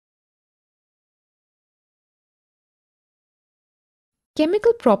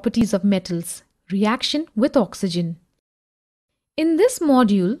Chemical properties of metals, reaction with oxygen. In this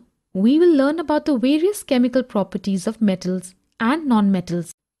module, we will learn about the various chemical properties of metals and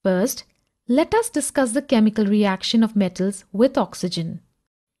nonmetals. First, let us discuss the chemical reaction of metals with oxygen.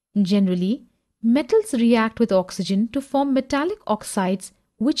 Generally, metals react with oxygen to form metallic oxides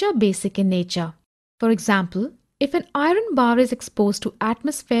which are basic in nature. For example, if an iron bar is exposed to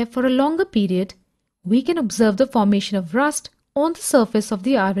atmosphere for a longer period, we can observe the formation of rust on the surface of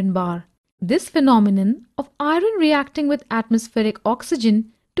the iron bar. This phenomenon of iron reacting with atmospheric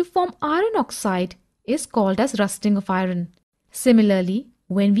oxygen to form iron oxide is called as rusting of iron. Similarly,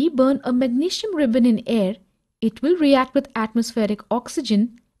 when we burn a magnesium ribbon in air, it will react with atmospheric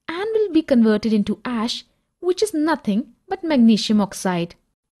oxygen and will be converted into ash, which is nothing but magnesium oxide.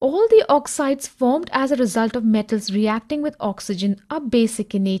 All the oxides formed as a result of metals reacting with oxygen are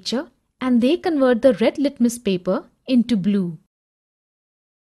basic in nature, and they convert the red litmus paper into blue.